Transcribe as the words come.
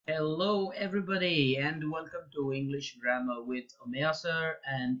Hello everybody and welcome to English Grammar with Omeya sir,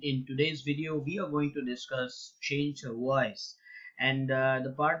 and in today's video we are going to discuss change of voice, and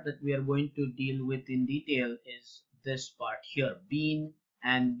the part that we are going to deal with in detail is this part here, been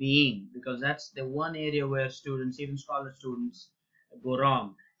and being, because that's the one area where students, even scholar students, go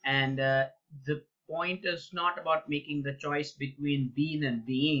wrong. And the point is not about making the choice between been and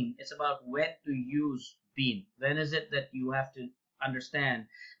being, it's about when to use been. When is it that you have to understand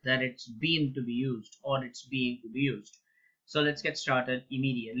that it's been to be used or it's being to be used. So let's get started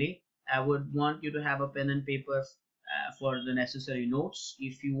immediately. I would want you to have a pen and paper for the necessary notes.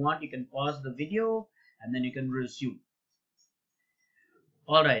 If you want, you can pause the video and then you can resume.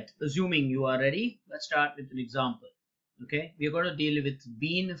 All right, assuming you are ready, let's start with an example. Okay, we're going to deal with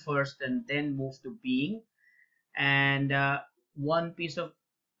been first and then move to being. And one piece of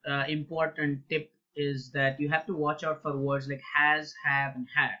important tip is that you have to watch out for words like has, have, and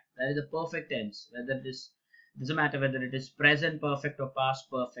had. That is a perfect tense. Whether this doesn't matter whether it is present perfect or past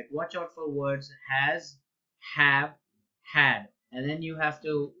perfect. Watch out for words has, have, had, and then you have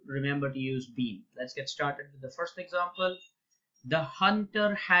to remember to use been. Let's get started with the first example. The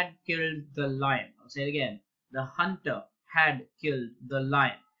hunter had killed the lion. I'll say it again. The hunter had killed the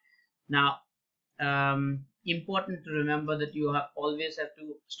lion. Now, important to remember that you always have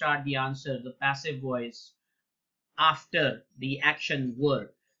to start the answer, the passive voice, after the action word.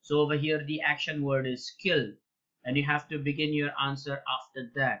 So over here the action word is kill, and you have to begin your answer after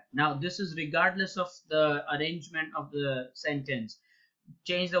that. Now this is regardless of the arrangement of the sentence.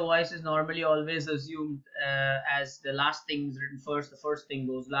 Change the voice is normally always assumed as the last thing is written first, the first thing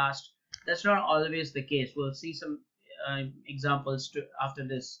goes last. That's not always the case. We'll see some examples after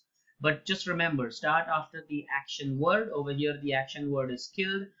this. But just remember, start after the action word. Over here, the action word is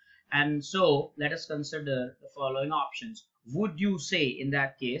killed. And so let us consider the following options. Would you say in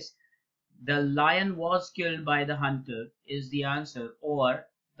that case, the lion was killed by the hunter is the answer, or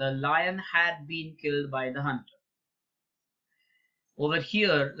the lion had been killed by the hunter? Over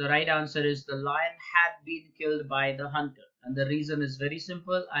here, the right answer is the lion had been killed by the hunter. And the reason is very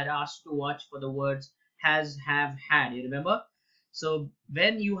simple. I'd asked to watch for the words has, have, had. You remember? So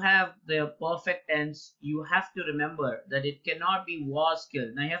when you have the perfect tense, you have to remember that it cannot be was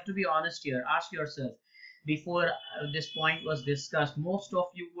killed. Now you have to be honest here. Ask yourself, before this point was discussed, most of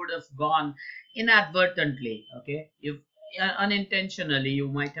you would have gone inadvertently, okay? If unintentionally, you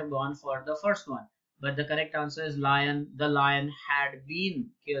might have gone for the first one. But the correct answer is lion. The lion had been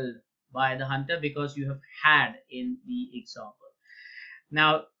killed by the hunter, because you have had in the example.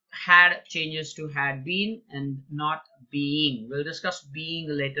 Now, had changes to had been and not being. We'll discuss being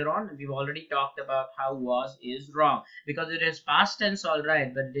later on. We've already talked about how was is wrong, because it is past tense, all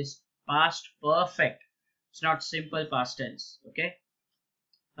right, but it is past perfect. It's not simple past tense. Okay.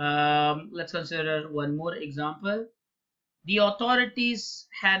 Let's consider one more example. The authorities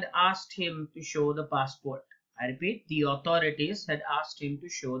had asked him to show the passport. I repeat, the authorities had asked him to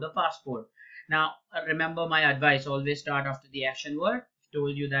show the passport. Now, remember my advice, always start after the action word.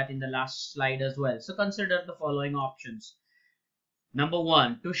 Told you that in the last slide as well. So consider the following options. Number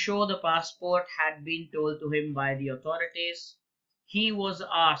one, to show the passport had been told to him by the authorities. He was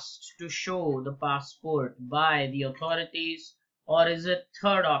asked to show the passport by the authorities. Or is it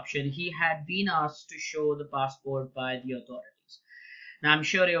third option, he had been asked to show the passport by the authorities? Now I'm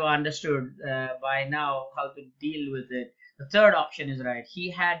sure you understood by now how to deal with it. The third option is right.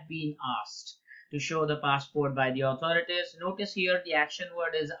 He had been asked to show the passport by the authorities. Notice here the action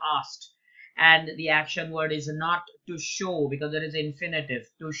word is asked, and the action word is not to show, because there is infinitive,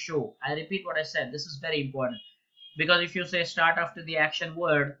 to show. I repeat what I said. This is very important, because if you say start after the action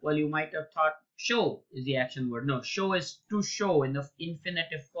word, well, you might have thought show is the action word. No, show is to show in the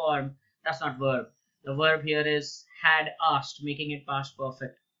infinitive form. That's not verb. The verb here is had asked, making it past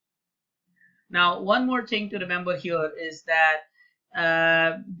perfect. Now, one more thing to remember here is that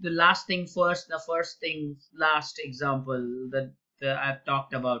the last thing first, the first thing last example that I've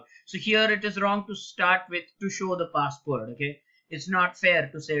talked about. So here it is wrong to start with to show the passport. Okay, it's not fair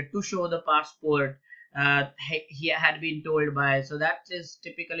to say to show the passport he had been told by. So that is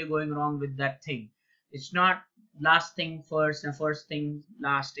typically going wrong with that thing. It's not last thing first and first thing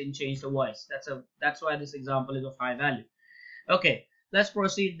last in change the voice. That's why this example is of high value. Okay, let's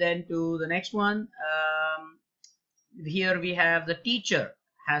proceed then to the next one. Here we have the teacher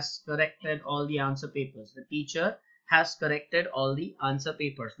has corrected all the answer papers. The teacher has corrected all the answer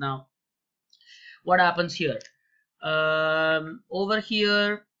papers. Now, what happens here? Over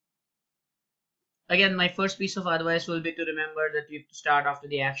here, again, my first piece of advice will be to remember that you have to start after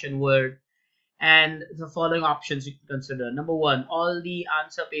the action word. And the following options you can consider. Number one, all the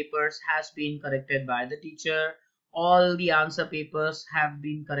answer papers has been corrected by the teacher. All the answer papers have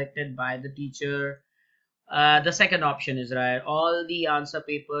been corrected by the teacher. The second option is right. All the answer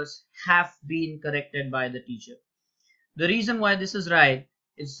papers have been corrected by the teacher. The reason why this is right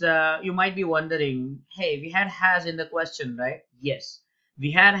is you might be wondering, hey, we had has in the question, right? Yes,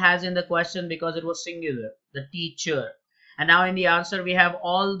 we had has in the question because it was singular, the teacher. And now in the answer, we have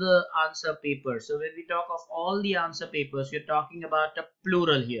all the answer papers. So when we talk of all the answer papers, we're talking about a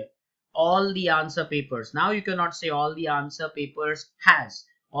plural here. All the answer papers. Now you cannot say all the answer papers has.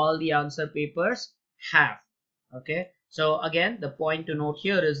 All the answer papers have. Okay. So again, the point to note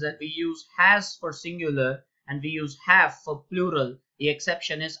here is that we use has for singular and we use have for plural. The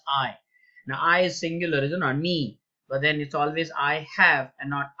exception is I. Now I is singular, isn't it? Me. But then it's always I have and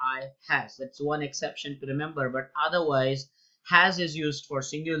not I has. That's one exception to remember. But otherwise, has is used for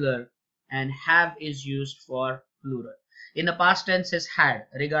singular and have is used for plural. In the past tense is had,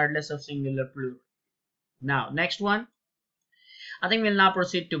 regardless of singular plural. Now, next one. I think we'll now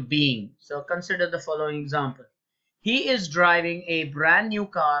proceed to being. So consider the following example. He is driving a brand new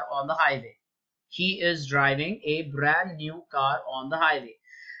car on the highway. He is driving a brand new car on the highway.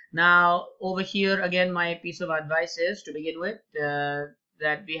 Now, over here, again, my piece of advice is to begin with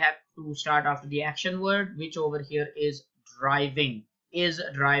that we have to start after the action word, which over here is driving. Is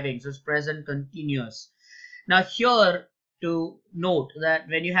driving. So it's present continuous. Now, here to note that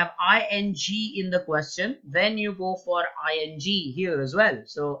when you have ing in the question, then you go for ing here as well.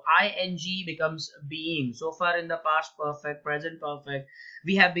 So ing becomes being. So far in the past perfect, present perfect,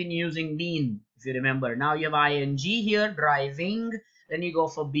 we have been using been, if you remember. Now you have ing here, driving. Then you go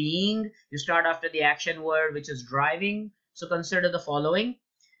for being. You start after the action word, which is driving. So consider the following.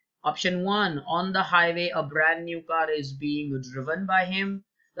 Option 1, on the highway, a brand new car is being driven by him.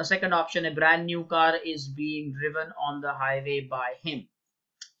 The second option, a brand new car is being driven on the highway by him.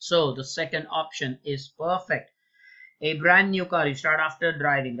 So the second option is perfect. A brand new car, you start after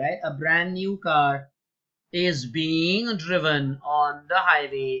driving, right? A brand new car is being driven on the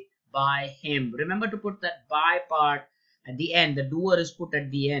highway by him. Remember to put that by part at the end. The doer is put at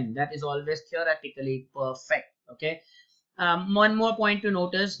the end. That is always theoretically perfect. Okay. One more point to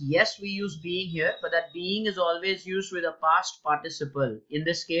notice. Yes, we use being here, but that being is always used with a past participle. In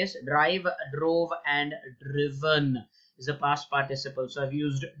this case, drive, drove, and driven is a past participle. So I've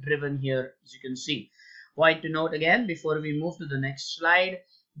used driven here, as you can see. Point to note again before we move to the next slide.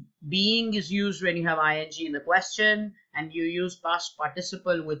 Being is used when you have ing in the question and you use past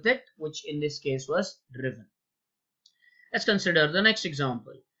participle with it, which in this case was driven. Let's consider the next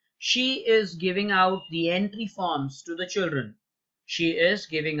example. She is giving out the entry forms to the children. She is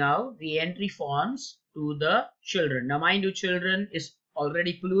giving out the entry forms to the children. Now mind you, children is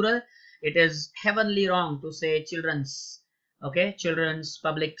already plural. It is heavenly wrong to say children's. Okay, children's,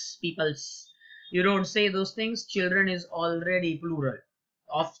 public's, people's. You don't say those things. Children is already plural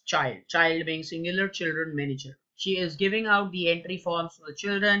of child. Child being singular, children, many children. She is giving out the entry forms to the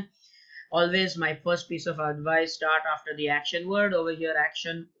children. Always my first piece of advice, start after the action word. Over here,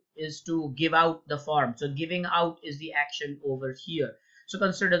 action is to give out the form. So giving out is the action over here. So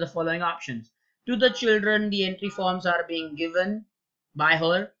consider the following options. To the children, the entry forms are being given by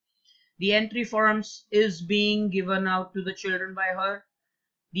her. The entry forms is being given out to the children by her.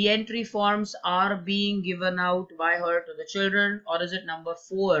 The entry forms are being given out by her to the children. Or is it number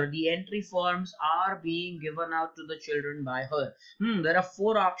 4? The entry forms are being given out to the children by her. There are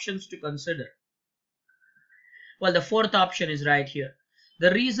 4 options to consider. Well, the 4th option is right here.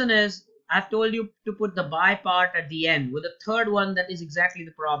 The reason is, I've told you to put the by part at the end. With the 3rd one, that is exactly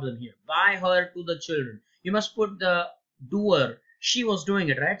the problem here. By her to the children. You must put the doer. She was doing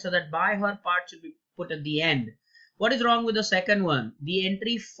it, right? So that by her part should be put at the end. What is wrong with the 2nd one? The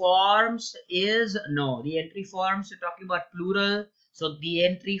entry forms is, no. The entry forms, you're talking about plural. So the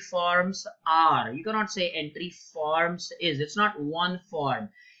entry forms are. You cannot say entry forms is. It's not one form.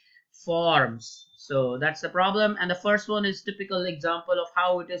 Forms. So that's the problem. And the first one is typical example of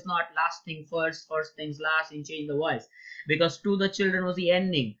how it is not last thing first, first things last, and change the voice. Because to the children was the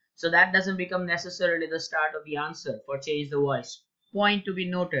ending. So that doesn't become necessarily the start of the answer for change the voice. Point to be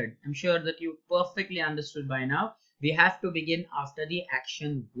noted. I'm sure that you perfectly understood by now. We have to begin after the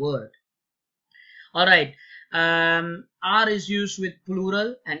action word. Alright. Are is used with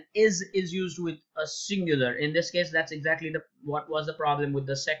plural and is used with a singular. In this case, that's exactly what was the problem with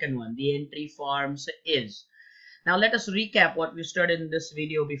the 2nd one. The entry forms is. Now let us recap what we studied in this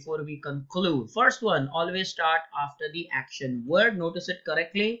video before we conclude. First one, always start after the action word. Notice it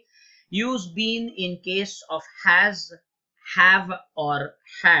correctly. Use been in case of has, have or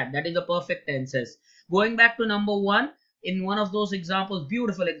had. That is the perfect tenses. Going back to number 1, in one of those examples,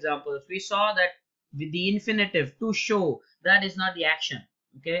 beautiful examples, we saw that with the infinitive, to show, that is not the action.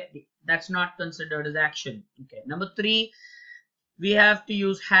 Okay, that's not considered as action. Okay, number 3, we have to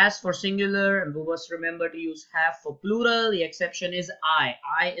use has for singular, and we must remember to use have for plural. The exception is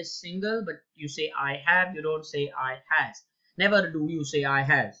I is single, but you say I have, you don't say I has. Never do you say I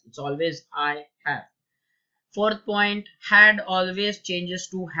has, it's always I have. Fourth point, had always changes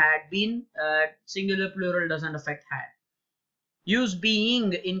to had been. Singular plural doesn't affect had. Use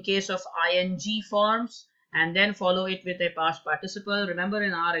being in case of ing forms, and then follow it with a past participle. Remember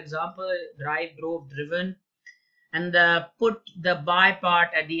in our example, drive, drove, driven, and put the by part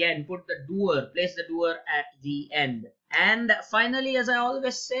at the end. Put the doer, place the doer at the end. And finally, as I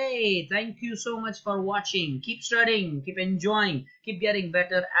always say, thank you so much for watching. Keep studying, keep enjoying, keep getting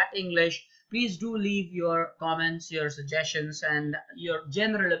better at English. Please do leave your comments, your suggestions, and your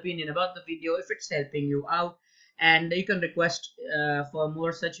general opinion about the video if it's helping you out. And you can request for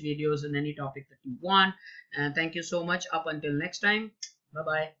more such videos on any topic that you want. And thank you so much. Up until next time.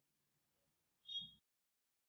 Bye-bye.